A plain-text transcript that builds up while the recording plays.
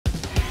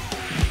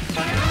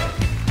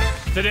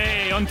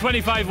Today on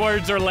 25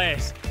 Words or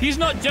Less, he's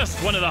not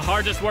just one of the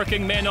hardest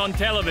working men on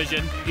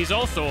television, he's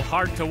also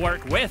hard to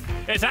work with.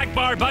 It's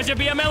Akbar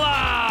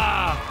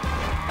Gbajabiamila!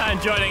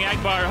 And joining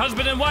Akbar,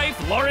 husband and wife,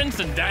 Lawrence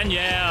and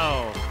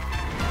Danielle.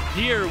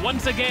 Here,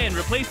 once again,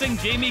 replacing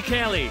Jamie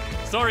Kelly.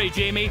 Sorry,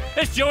 Jamie,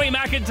 it's Joey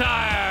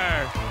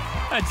McIntyre!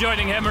 And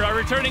joining him are our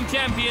returning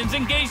champions,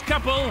 engaged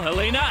couple,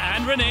 Helena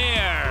and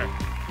Renair.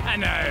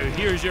 And now,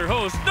 here's your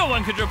host. No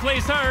one could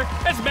replace her.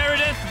 It's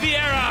Meredith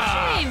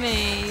Vieira.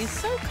 Jamie,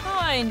 so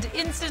kind,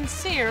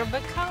 insincere,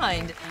 but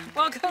kind.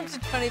 Welcome to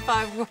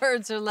 25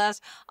 Words or Less.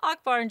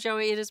 Akbar and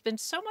Joey, it has been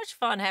so much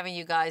fun having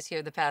you guys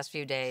here the past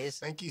few days.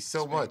 Thank you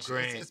so much.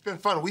 Great. It's been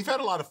fun. We've had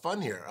a lot of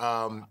fun here.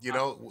 You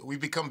know, we've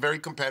become very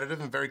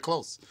competitive and very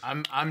close.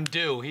 I'm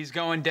due. He's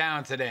going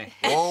down today.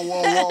 Whoa,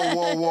 whoa, whoa,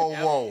 whoa, whoa,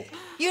 whoa.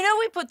 You know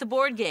we put the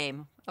board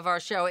game of our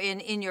show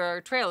in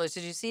your trailers.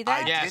 Did you see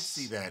that? I did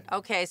see that.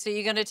 Okay, so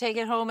you're going to take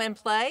it home and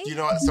play? You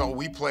know what? So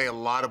we play a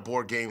lot of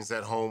board games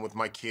at home with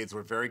my kids.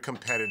 We're very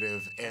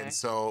competitive, and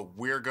so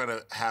we're going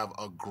to have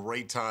a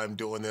great time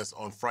doing this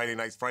on Friday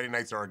nights. Friday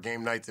nights are our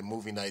game nights and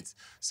movie nights,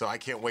 so I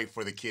can't wait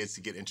for the kids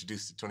to get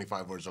introduced to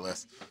 25 Words or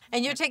Less.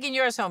 And you're taking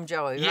yours home,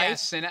 Joey, right?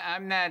 Yes, and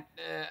I'm that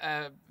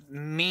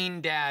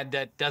mean dad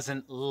that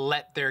doesn't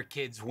let their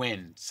kids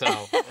win, so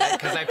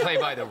because I play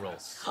by the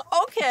rules.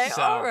 Okay,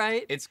 So all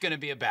right. it's going to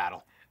be a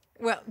battle.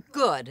 Well,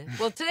 good.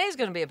 Well, today's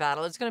going to be a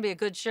battle. It's going to be a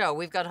good show.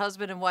 We've got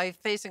husband and wife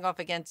facing off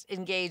against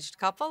engaged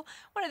couple.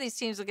 One of these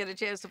teams will get a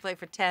chance to play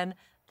for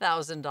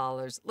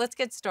 $10,000. Let's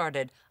get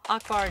started.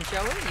 Akbar and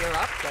Joey, you're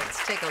up.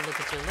 Let's take a look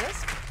at your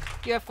list.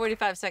 You have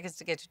 45 seconds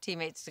to get your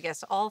teammates to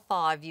guess all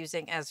five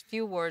using as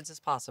few words as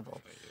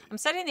possible. I'm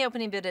setting the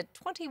opening bid at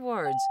 20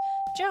 words.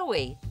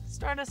 Joey,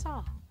 start us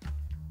off.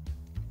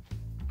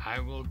 I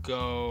will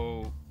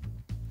go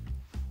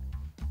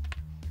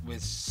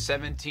with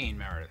 17,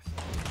 Meredith.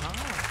 Oh,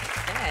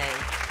 okay.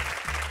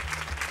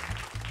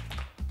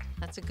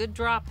 That's a good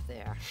drop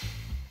there.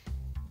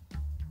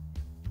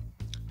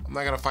 I'm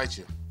not going to fight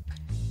you.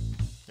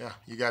 Yeah,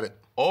 you got it.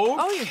 Okay.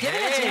 Oh, you're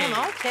giving it to him.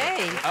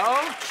 Okay.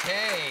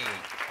 Okay.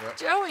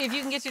 Joey, if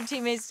you can get your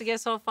teammates to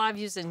guess all five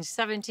using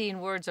 17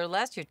 words or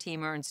less, your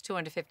team earns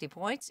 250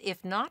 points.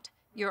 If not,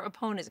 your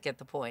opponents get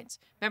the points.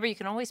 Remember, you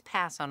can always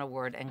pass on a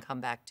word and come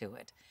back to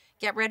it.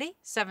 Get ready.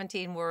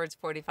 17 words,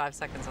 45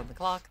 seconds on the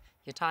clock.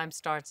 Your time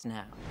starts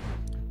now.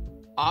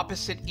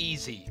 Opposite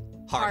easy.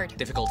 Hard.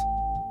 Difficult.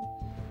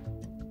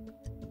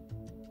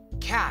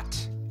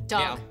 Cat.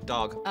 Yeah,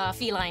 Dog. dog.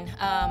 Feline.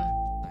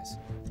 Nice.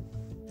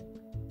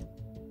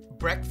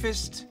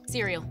 Breakfast.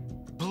 Cereal.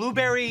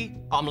 Blueberry.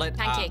 Omelet.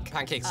 Pancake.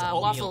 Pancakes.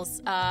 Oatmeal.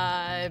 Waffles.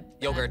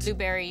 Yogurt.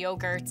 Blueberry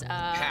yogurt.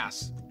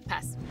 Pass.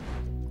 Pass.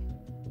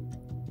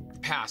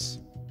 Pass.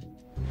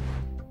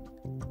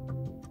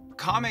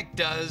 Comic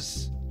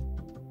does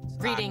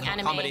Reading.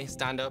 Anime. Comedy.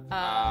 Stand-up.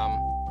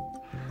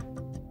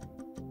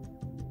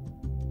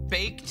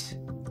 baked.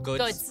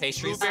 Goods.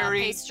 Pastries.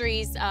 Blueberry.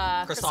 Pastries.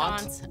 Croissant.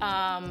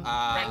 Croissant.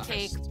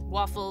 Pancake.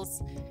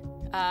 Waffles.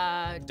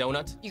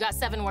 Donut. You got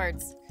 7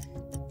 words.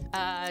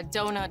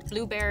 Donut.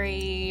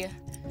 Blueberry.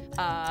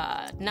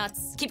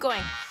 Nuts. Keep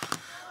going.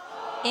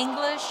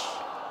 English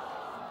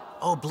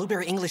Oh,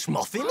 blueberry English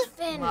muffin?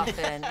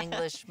 muffin.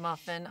 English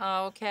muffin.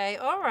 Okay.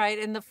 All right.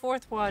 And the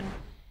fourth one.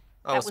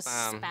 Oh, That was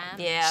spam.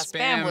 Yeah,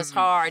 spam was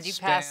hard. You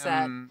passed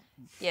that.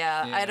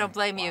 Yeah, I don't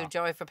blame you, wow.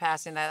 Joey, for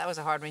passing that. That was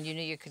a hard one. You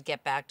knew you could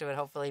get back to it,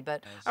 hopefully.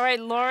 But all right,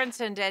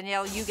 Lawrence and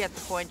Danielle, you get the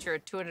point. You're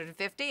at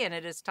 250, and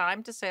it is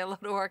time to say hello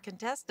to our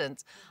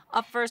contestants.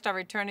 Up first, our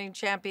returning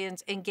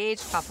champions,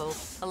 engaged couple,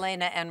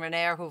 Helena and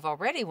Renair, who've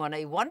already won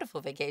a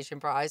wonderful vacation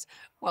prize.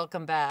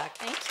 Welcome back.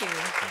 Thank you.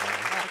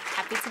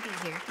 Happy to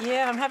be here.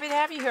 Yeah, I'm happy to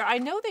have you here. I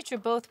know that you're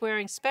both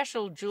wearing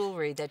special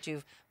jewelry that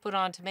you've put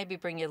on to maybe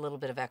bring you a little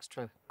bit of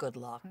extra good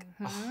luck.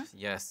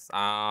 Yes.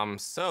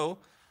 So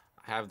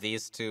I have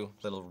these two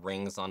little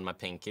rings on my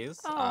pinkies.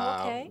 Oh,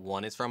 okay.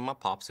 One is from my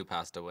pops who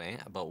passed away,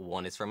 but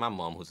one is from my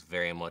mom who's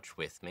very much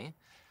with me.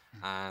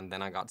 And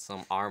then I got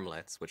some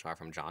armlets, which are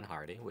from John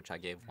Hardy, which I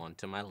gave one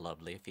to my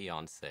lovely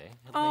fiance.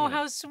 Oh, Helena.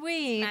 how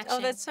sweet. Oh,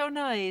 Matching. that's so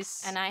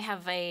nice. And I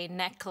have a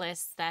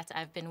necklace that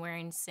I've been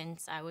wearing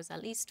since I was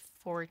at least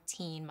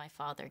 14. My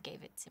father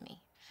gave it to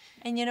me.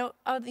 And you know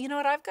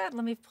what I've got?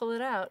 Let me pull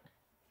it out.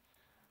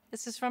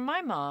 This is from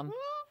my mom.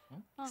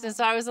 Since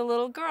I was a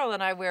little girl,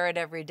 and I wear it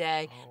every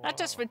day. Not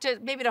just for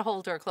maybe to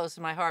hold her close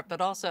to my heart,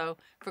 but also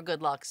for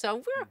good luck. So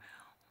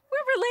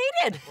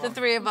we're related, the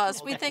three of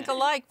us. We think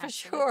alike for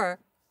sure.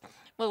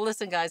 Well,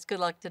 listen, guys, good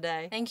luck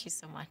today. Thank you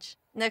so much.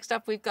 Next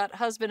up, we've got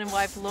husband and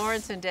wife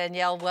Lawrence and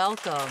Danielle.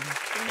 Welcome.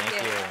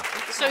 Thank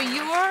you. So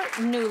you're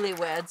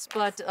newlyweds,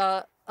 but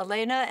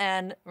Elena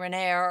and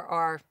Renair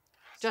are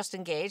just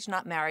engaged,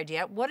 not married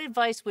yet. What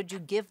advice would you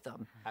give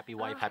them? Happy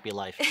wife, happy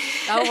life.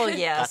 Oh, well,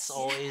 yes. That's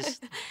always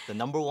the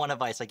 #1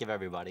 advice I give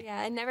everybody. Yeah,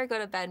 I never go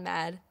to bed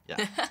mad. Yeah.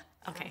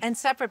 Okay. And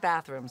separate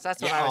bathrooms.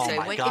 That's what I would Oh say.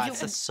 my When- God, if you,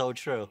 that's so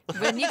true.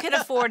 when you can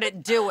afford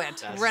it, do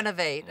it. Yes.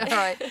 Renovate. All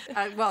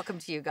right. Welcome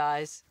to you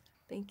guys.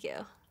 Thank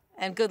you.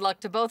 And good luck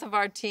to both of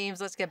our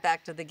teams. Let's get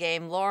back to the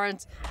game.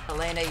 Lawrence,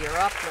 Helena, you're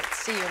up. Let's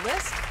see your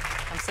list.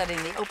 I'm setting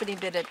the opening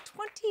bid at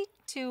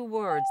 22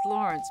 words.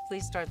 Lawrence,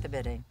 please start the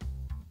bidding.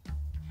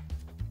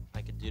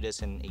 I could do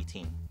this in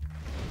 18.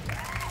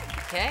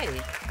 Okay,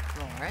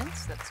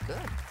 Lawrence, that's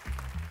good.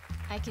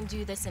 I can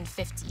do this in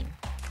 15.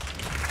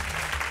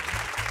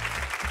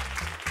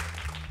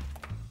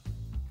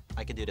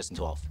 I could do this in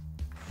 12.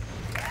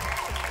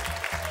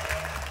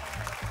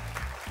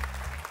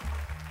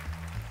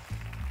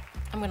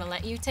 I'm gonna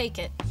let you take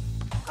it.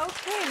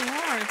 Okay,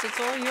 Lawrence, it's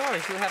all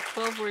yours. You have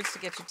 12 words to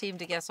get your team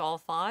to guess all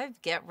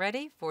 5. Get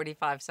ready,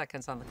 45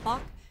 seconds on the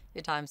clock.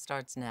 Your time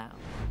starts now.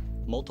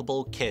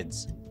 Multiple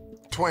kids.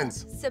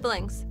 Twins.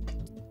 Siblings.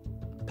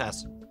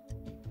 Pass.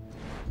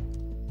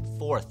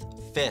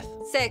 4th,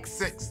 5th. 6.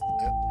 6.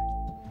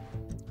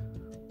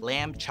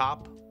 Lamb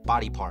chop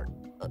body part.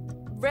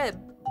 Rib.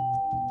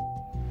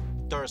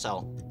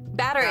 Duracell.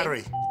 Battery.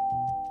 Battery.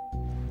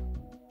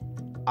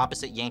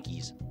 Opposite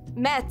Yankees.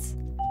 Mets.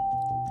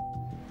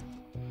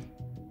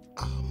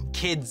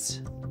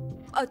 Kids.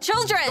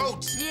 Children.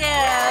 Goats.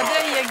 Yeah,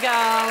 there you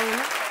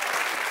go.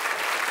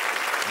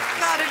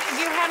 God, if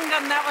you hadn't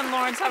gotten that one,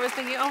 Lawrence, I was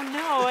thinking, oh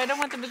no, I don't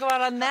want them to go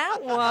out on that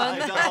one. I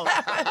know.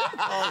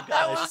 Oh, That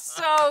gosh. was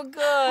so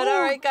good.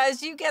 All right,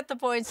 guys, you get the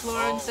points,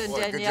 Lawrence and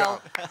boy, good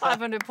Danielle. job.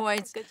 500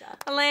 points. Good job.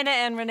 Elena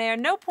and Renair,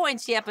 no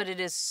points yet, but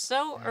it is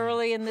so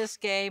early in this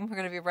game. We're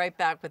going to be right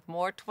back with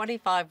more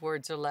 25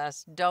 words or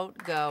less. Don't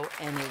go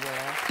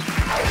anywhere.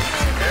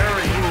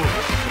 Very good.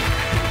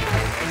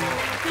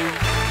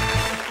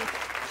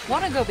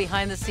 Want to go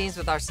behind the scenes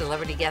with our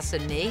celebrity guests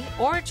and me?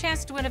 Or a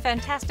chance to win a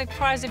fantastic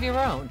prize of your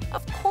own?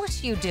 Of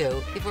course you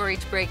do. Before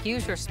each break,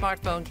 use your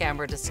smartphone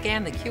camera to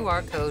scan the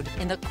QR code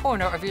in the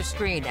corner of your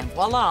screen, and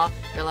voila,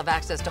 you'll have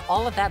access to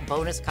all of that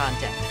bonus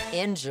content.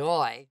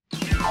 Enjoy.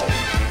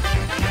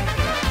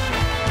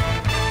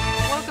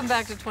 Welcome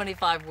back to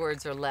 25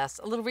 Words or Less.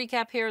 A little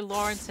recap here.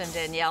 Lawrence and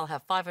Danielle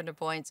have 500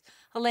 points.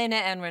 Helena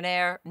and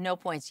Renair, no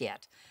points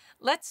yet.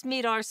 Let's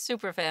meet our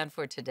superfan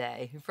for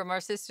today. From our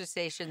sister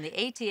station, the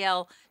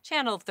ATL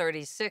Channel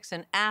 36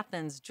 in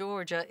Athens,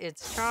 Georgia,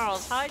 it's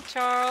Charles. Hi,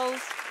 Charles.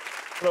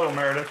 Hello,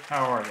 Meredith.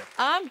 How are you?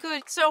 I'm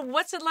good. So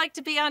what's it like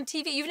to be on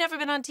TV? You've never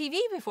been on TV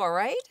before,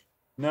 right?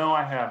 No,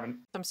 I haven't.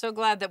 I'm so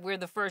glad that we're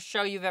the first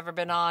show you've ever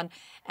been on,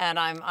 and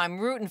I'm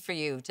rooting for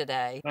you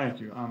today. Thank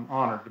you. I'm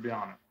honored to be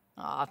on it.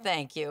 Aw,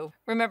 thank you.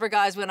 Remember,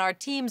 guys, when our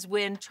teams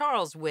win,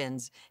 Charles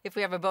wins. If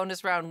we have a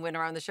bonus round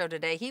winner on the show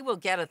today, he will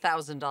get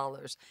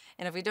 $1,000.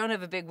 And if we don't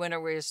have a big winner,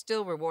 we're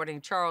still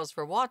rewarding Charles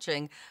for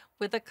watching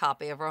with a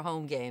copy of our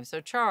home game. So,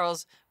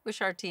 Charles,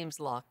 wish our teams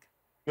luck.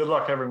 Good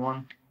luck,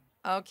 everyone.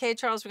 Okay,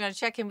 Charles, we're going to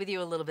check in with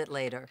you a little bit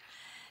later.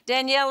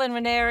 Danielle and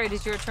Renair, it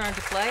is your turn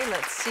to play.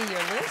 Let's see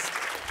your list.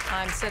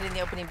 I'm setting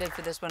the opening bid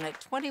for this one at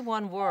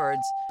 21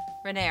 words.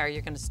 Renair,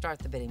 you're going to start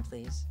the bidding,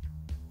 please.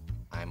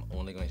 I'm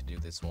only going to do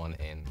this one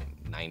in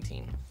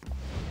 19.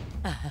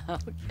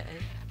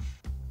 Okay.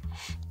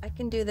 I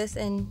can do this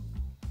in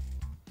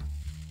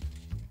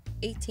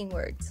 18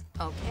 words.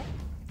 Okay.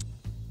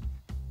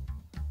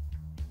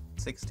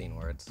 16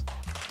 words.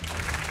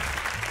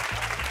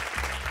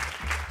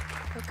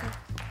 Okay.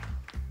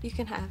 You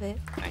can have it.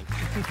 Thank you.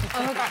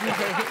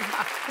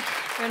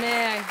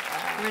 Okay.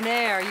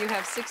 Renair, you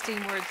have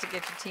 16 words to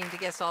get your team to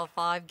guess all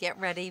 5. Get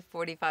ready.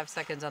 45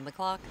 seconds on the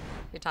clock.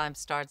 Your time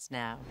starts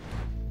now.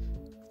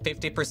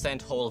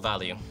 50% whole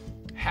value.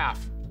 Half.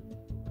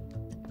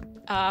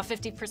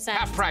 50%.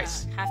 Half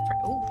price. Half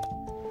price. Ooh.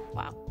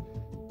 Wow.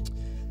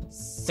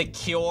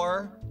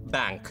 Secure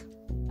bank.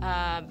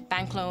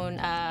 Bank loan,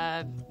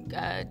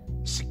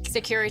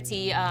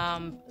 security,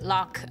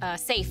 lock,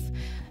 safe.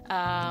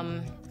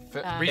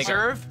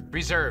 Reserve?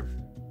 Reserve.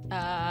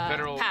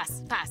 Federal.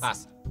 Pass.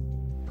 Pass.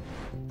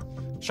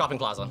 Shopping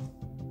plaza.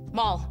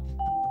 Mall.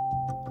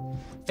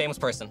 Famous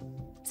person.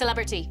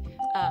 Celebrity.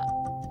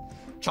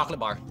 Chocolate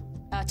bar.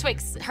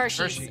 Twix.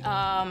 Hershey's. Hershey.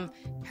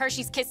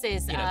 Hershey's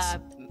Kisses. Peanuts.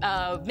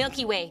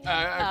 Milky Way.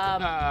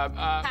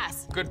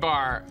 Pass. Good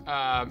bar.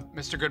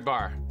 Mr. Good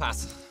Bar.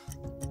 Pass.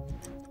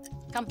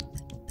 Come.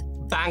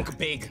 Bank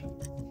big.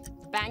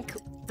 Bank.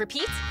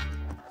 Repeat.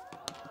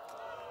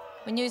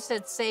 When you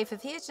said safe,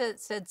 if he had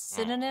said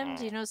synonym,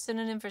 do you know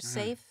synonym for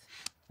safe?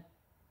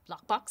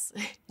 Lockbox.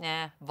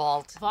 Yeah,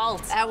 vault.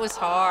 Vault. That was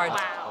hard.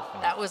 Wow.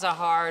 That was a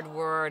hard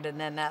word. And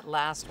then that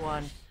last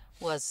one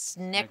was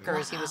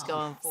Snickers he was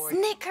going for.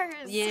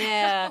 Snickers.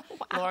 Yeah.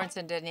 Wow. Lawrence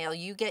and Danielle,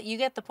 you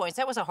get the points.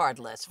 That was a hard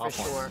list for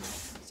sure.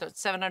 So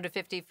it's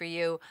 750 for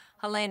you.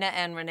 Helena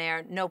and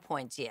Renair, no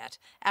points yet.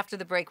 After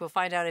the break, we'll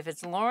find out if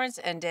it's Lawrence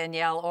and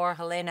Danielle or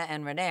Helena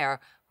and Renair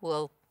who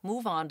will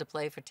move on to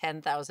play for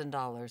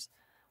 $10,000.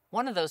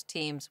 One of those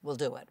teams will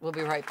do it. We'll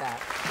be right back.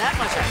 That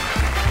much I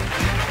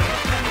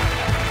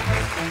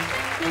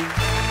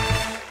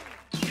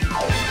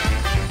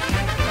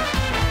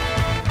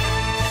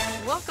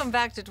know. Welcome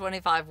back to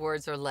 25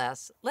 Words or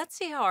Less. Let's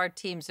see how our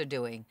teams are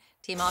doing.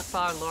 Team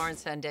Akbar,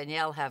 Lawrence, and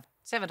Danielle have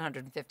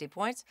 750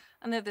 points.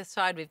 On the other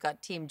side, we've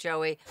got Team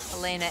Joey,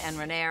 Helena, and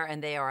Renair,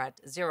 and they are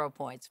at 0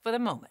 points for the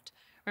moment.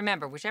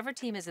 Remember, whichever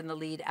team is in the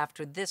lead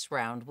after this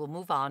round will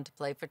move on to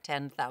play for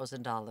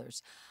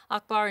 $10,000.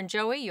 Akbar and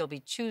Joey, you'll be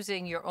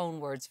choosing your own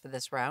words for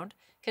this round.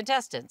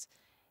 Contestants,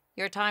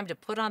 your time to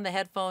put on the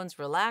headphones,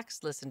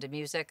 relax, listen to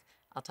music.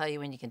 I'll tell you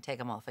when you can take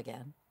them off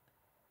again.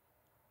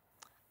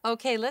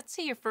 Okay, let's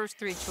see your first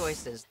three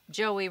choices.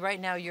 Joey,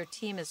 right now your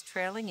team is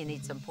trailing. You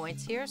need some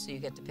points here, so you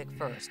get to pick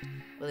first.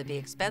 Will it be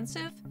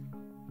expensive,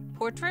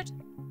 portrait,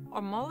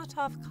 or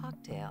Molotov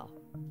cocktail?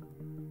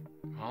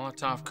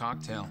 Molotov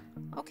cocktail.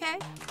 Okay,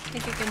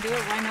 think you can do it,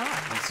 why not?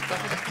 Let's go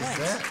for the What is points.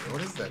 that?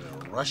 What is that?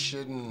 A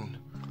Russian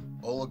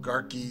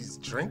oligarchy's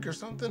drink or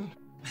something?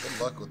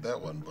 Good luck with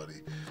that one,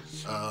 buddy.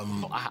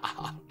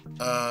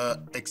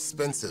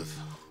 Expensive.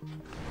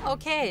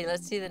 Okay,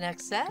 let's see the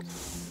next set.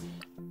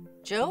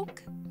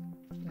 Joke,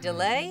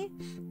 delay,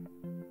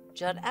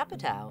 Judd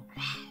Apatow.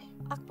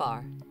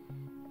 Akbar.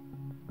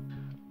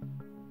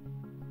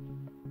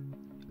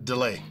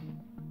 Delay.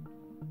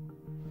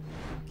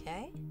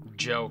 Okay.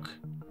 Joke.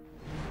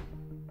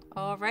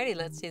 Alrighty,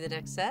 let's see the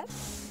next set.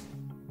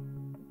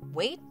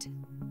 Wait,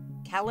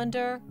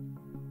 calendar,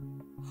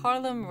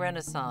 Harlem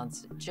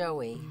Renaissance.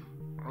 Joey.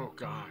 Oh,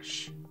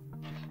 gosh.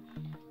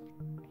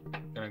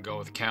 Gonna go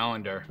with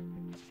calendar.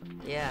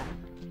 Yeah.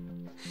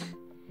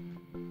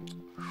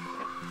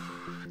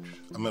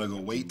 I'm gonna go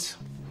wait.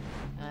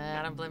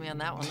 I don't blame you on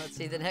that one. Let's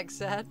see the next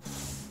set.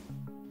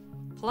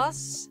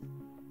 Plus,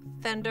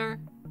 Fender,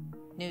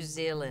 New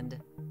Zealand.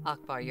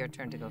 Akbar, your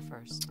turn to go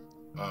first.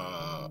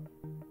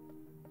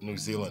 New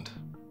Zealand.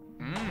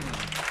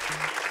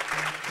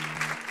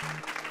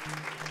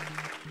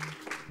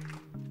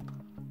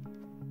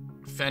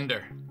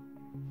 Fender.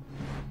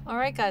 All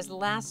right, guys,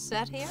 last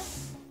set here.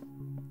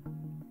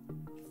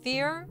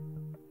 Fear,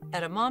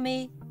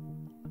 edamame,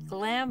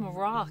 glam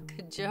rock.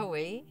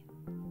 Joey.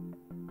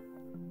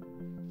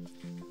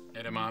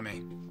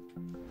 Edamame.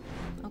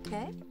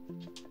 Okay.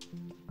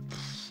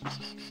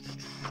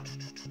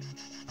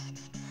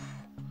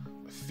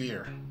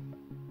 Fear.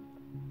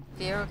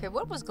 Fear, okay.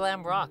 What was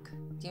glam rock?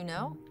 Do you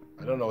know?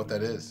 I don't know what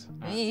that is.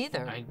 Me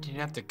either. I did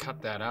have to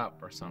cut that up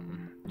or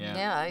something.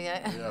 Yeah.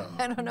 Yeah.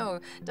 I don't know.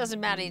 Doesn't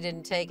matter, you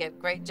didn't take it.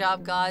 Great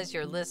job, guys.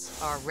 Your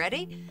lists are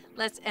ready.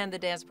 Let's end the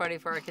dance party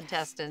for our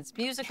contestants.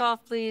 Music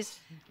off, please.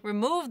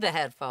 Remove the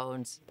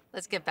headphones.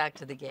 Let's get back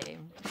to the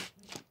game.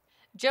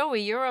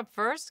 Joey, you're up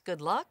first.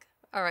 Good luck.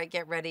 All right,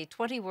 get ready.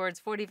 20 words,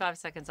 45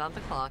 seconds on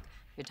the clock.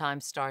 Your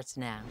time starts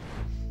now.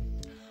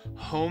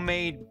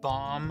 Homemade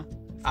bomb.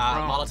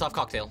 Molotov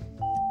cocktail.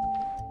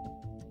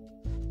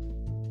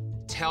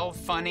 Tell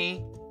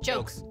funny.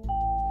 Jokes.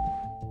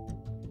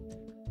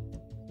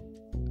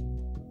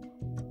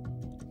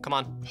 Come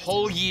on.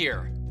 Whole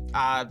year.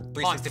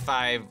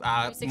 365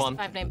 month.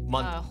 365 day,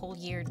 month. whole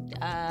year,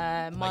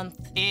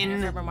 month, in-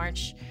 November,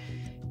 March.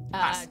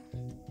 Pass.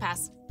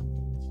 Pass.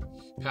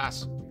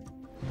 Pass.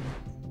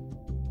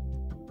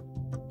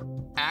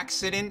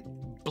 Accident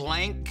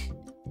blank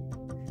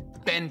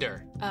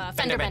bender.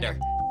 Fender bender. bender.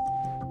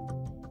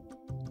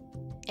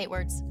 8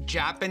 words.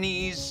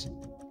 Japanese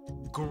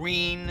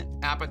green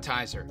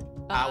appetizer.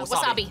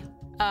 Wasabi.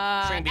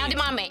 Wasabi. String beans.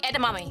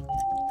 Edamame.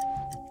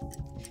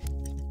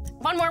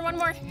 One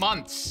more.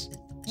 Months.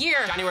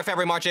 Year. January,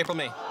 February, March, April,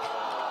 May.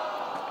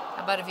 How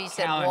about if you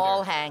said Calendar.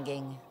 wall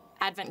hanging?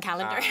 Advent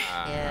calendar.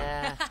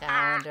 Yeah,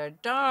 calendar.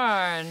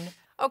 Darn.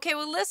 Okay,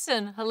 well,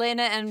 listen,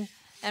 Helena and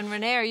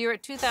Renaire, you're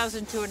at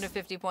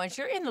 2,250 points.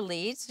 You're in the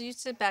lead, so you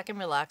sit back and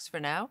relax for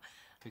now.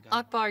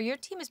 Akbar, your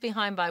team is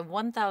behind by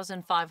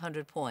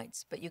 1,500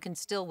 points, but you can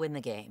still win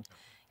the game.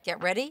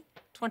 Get ready.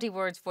 20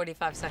 words,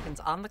 45 seconds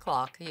on the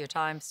clock. Your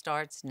time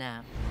starts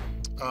now.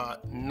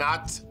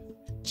 Not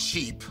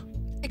cheap.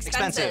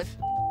 Expensive.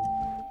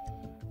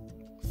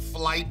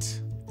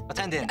 Flight.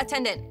 Attendant.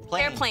 Attendant.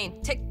 Plane.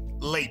 Airplane.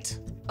 Late.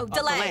 Oh,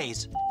 delay.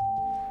 Delays.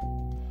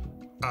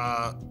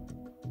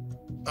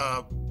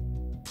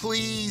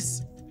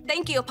 Please.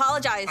 Thank you.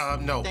 Apologize.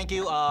 No. Thank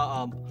you.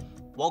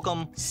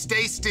 Welcome.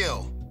 Stay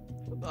still.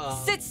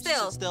 Sit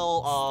still. Sit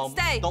still.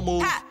 Stay. Don't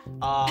move. Pass.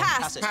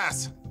 Pass it.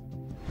 Pass.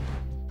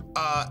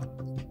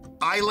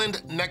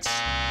 Island next.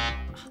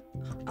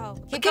 Oh.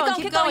 Keep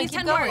going.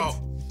 10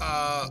 words.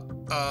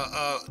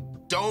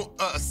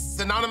 Don't.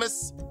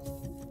 Synonymous.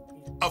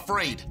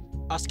 Afraid.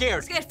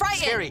 Scared. Scared,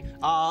 frightened. Scary.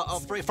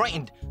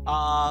 Frightened.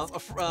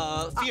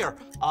 Fear.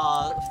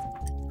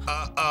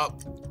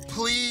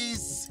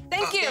 Please.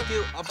 Thank you. Thank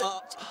you.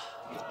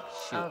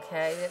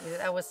 Okay,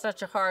 that was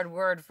such a hard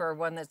word for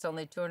one that's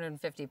only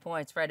 250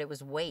 points, right? It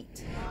was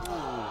wait.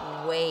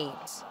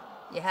 Wait.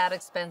 You had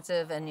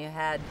expensive and you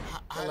had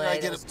How did I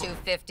delayed. get It was it?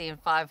 250 and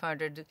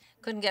 500.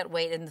 Couldn't get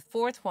wait. And the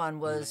fourth one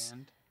was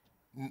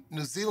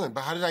New Zealand.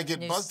 But how did I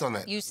get buzzed on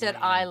that? You said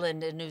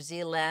island in New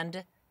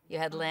Zealand. You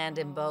had land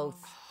in both.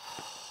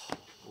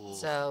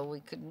 So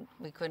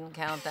we couldn't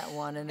count that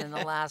one. And then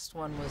the last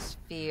one was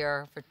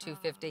fear for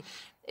 250.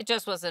 It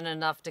just wasn't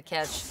enough to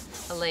catch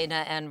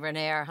Helena and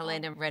Renaire.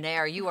 Helena and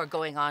Renaire, you are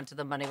going on to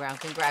the money round.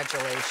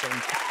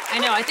 Congratulations. I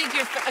know. I think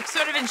you're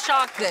sort of in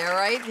shock there,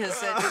 right?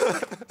 Because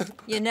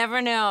you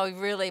never know,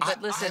 really.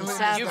 But listen,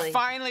 sadly. You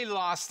finally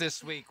lost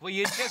this week. Will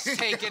you just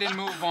take it and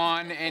move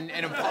on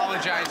and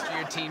apologize to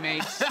your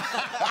teammates?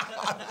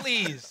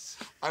 Please.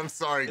 I'm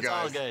sorry, guys. It's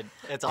all good.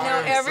 It's all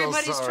No, good.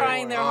 everybody's sorry.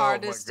 trying their Oh, my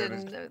hardest,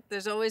 goodness. and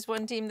there's always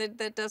one team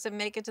that doesn't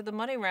make it to the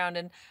money round.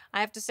 And I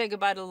have to say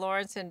goodbye to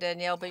Lawrence and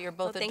Danielle, but you're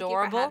both Thank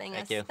adorable. you for having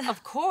us. Thank you.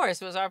 Of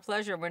course, it was our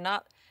pleasure. We're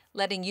not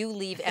letting you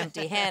leave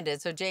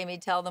empty-handed. So, Jamie,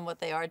 tell them what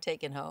they are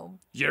taking home.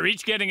 You're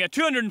each getting a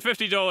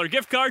 $250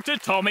 gift card to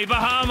Tommy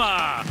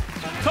Bahama.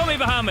 Tommy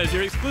Bahama is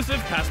your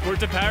exclusive passport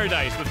to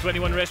paradise. With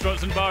 21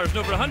 restaurants and bars and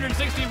over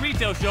 160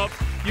 retail shops,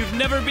 you've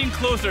never been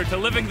closer to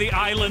living the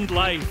island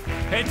life.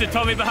 Head to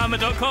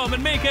TommyBahama.com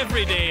and make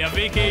every day a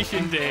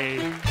vacation day.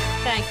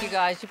 Thank you,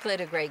 guys. You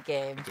played a great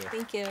game.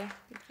 Thank you.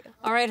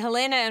 All right,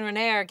 Helena and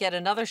Renee get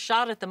another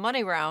shot at the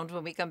money round.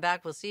 When we come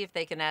back, we'll see if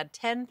they can add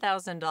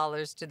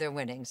 $10,000 to their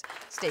winnings.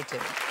 Stay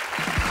tuned.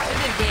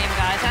 Good game,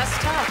 guys. That's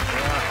tough.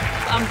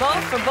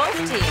 For both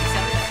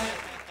teams.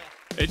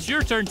 It's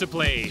your turn to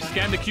play.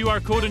 Scan the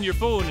QR code on your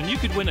phone and you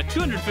could win a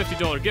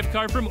 $250 gift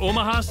card from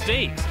Omaha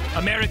Steaks,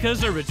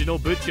 America's original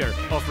butcher,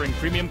 offering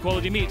premium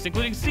quality meats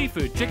including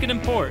seafood, chicken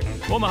and pork.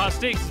 Omaha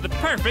Steaks is the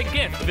perfect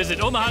gift. Visit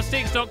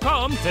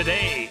omahasteaks.com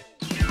today.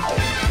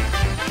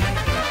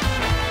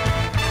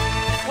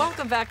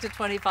 Welcome back to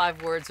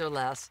 25 Words or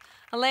Less.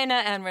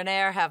 Helena and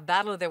Renee have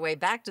battled their way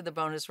back to the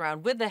bonus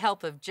round with the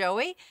help of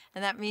Joey,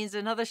 and that means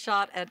another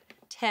shot at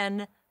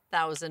 $10,000.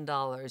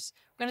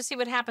 We're going to see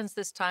what happens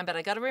this time, but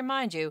I got to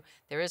remind you,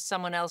 there is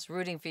someone else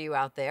rooting for you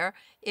out there.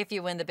 If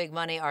you win the big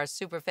money, our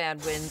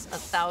superfan wins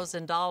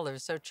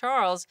 $1,000. So,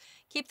 Charles,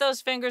 keep those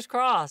fingers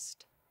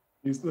crossed.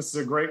 This is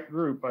a great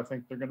group. I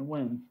think they're going to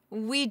win.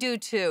 We do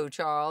too,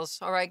 Charles.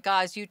 All right,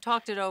 guys, you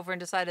talked it over and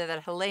decided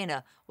that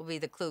Helena will be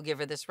the clue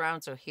giver this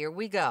round, so here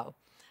we go.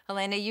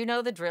 Helena, you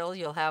know the drill.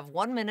 You'll have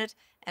 1 minute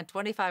and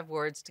 25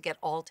 words to get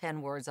all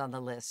 10 words on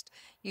the list.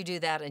 You do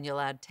that and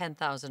you'll add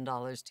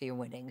 $10,000 to your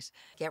winnings.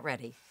 Get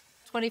ready.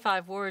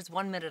 25 words,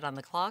 1 minute on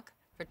the clock.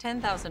 For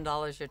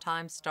 $10,000, your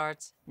time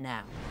starts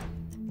now.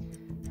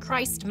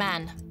 Christ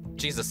man.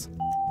 Jesus.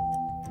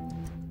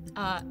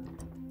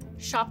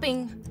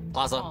 Shopping.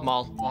 Plaza.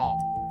 Mall.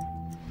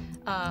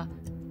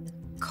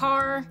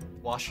 Car.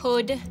 Wash.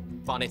 Hood.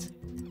 Bonnet.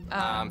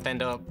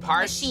 Fender.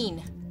 Part.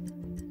 Machine.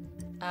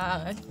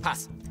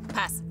 Pass.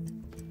 Pass.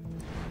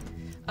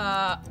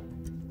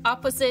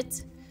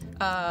 Opposite.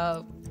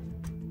 Pass.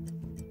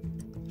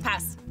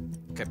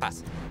 Okay,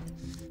 pass.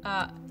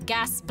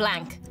 Gas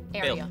blank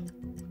area.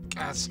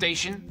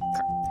 Station.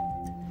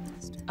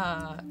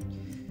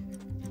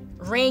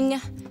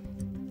 Ring.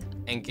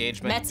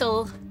 Engagement.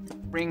 Metal.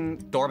 Ring.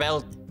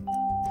 Doorbell.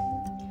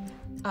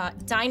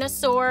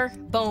 Dinosaur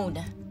bone.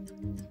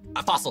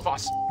 A fossil.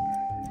 Boss.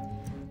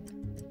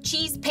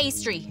 Cheese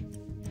pastry.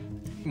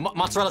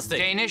 Mozzarella stick.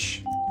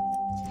 Danish.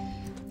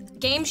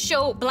 Game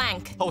show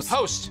blank.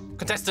 Host.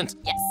 Contestant.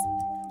 Yes.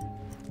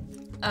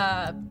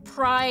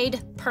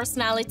 Pride,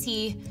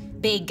 personality,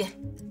 big.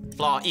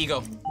 Flaw.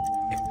 Ego.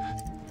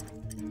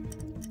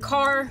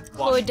 Car,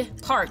 Wash.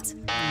 hood, part.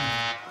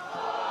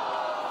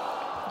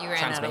 You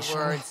ran out of Transmission.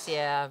 words,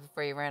 yeah,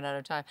 before you ran out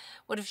of time.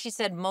 What if she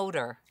said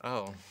motor?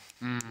 Oh.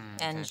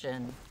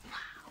 Engine.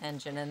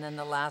 Engine. And then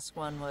the last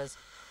one was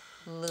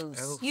loose.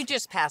 Oh. You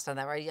just passed on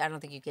that, right? I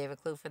don't think you gave a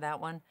clue for that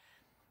one.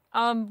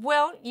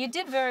 Well, you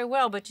did very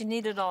well, but you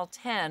needed all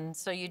 10,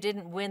 so you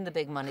didn't win the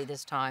big money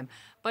this time.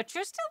 But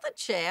you're still the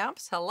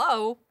champs.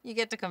 Hello. You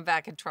get to come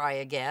back and try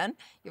again.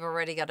 You've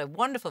already got a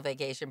wonderful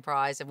vacation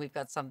prize, and we've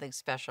got something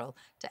special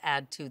to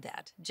add to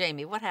that.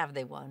 Jamie, what have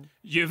they won?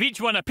 You've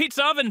each won a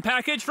pizza oven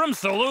package from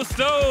Solo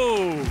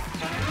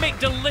Stove. Make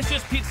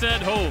delicious pizza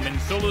at home in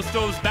Solo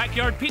Stove's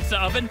backyard pizza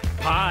oven,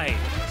 Pie.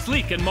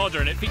 Sleek and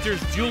modern, it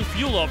features dual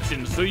fuel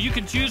options, so you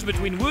can choose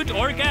between wood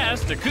or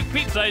gas to cook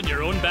pizza in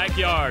your own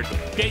backyard.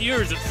 Get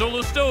yours at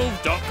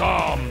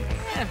solostove.com.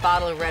 And a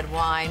bottle of red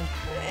wine.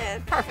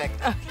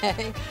 Perfect.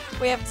 Okay.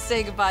 We have to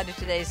say goodbye to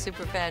today's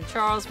superfan.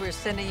 Charles, we're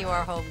sending you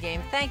our home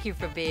game. Thank you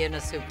for being a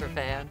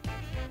superfan.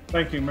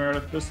 Thank you,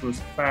 Meredith. This was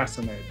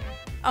fascinating.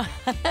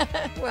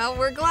 Well,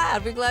 we're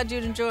glad. We're glad you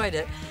enjoyed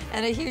it.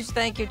 And a huge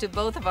thank you to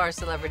both of our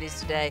celebrities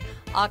today,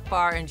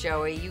 Akbar and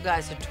Joey. You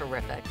guys are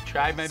terrific.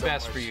 Tried my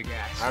best for you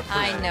guys.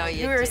 I know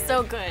you You were did.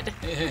 so good.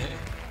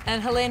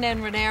 And Helena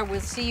and Renee,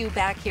 we'll see you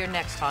back here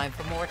next time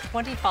for more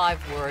 25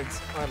 Words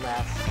or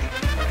Less.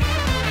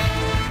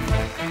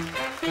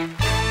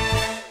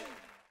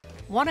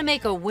 Want to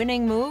make a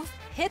winning move?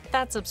 Hit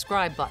that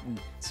subscribe button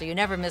so you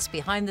never miss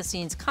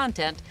behind-the-scenes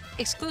content,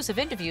 exclusive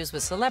interviews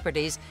with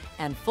celebrities,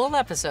 and full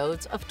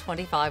episodes of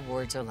 25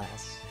 Words or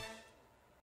Less.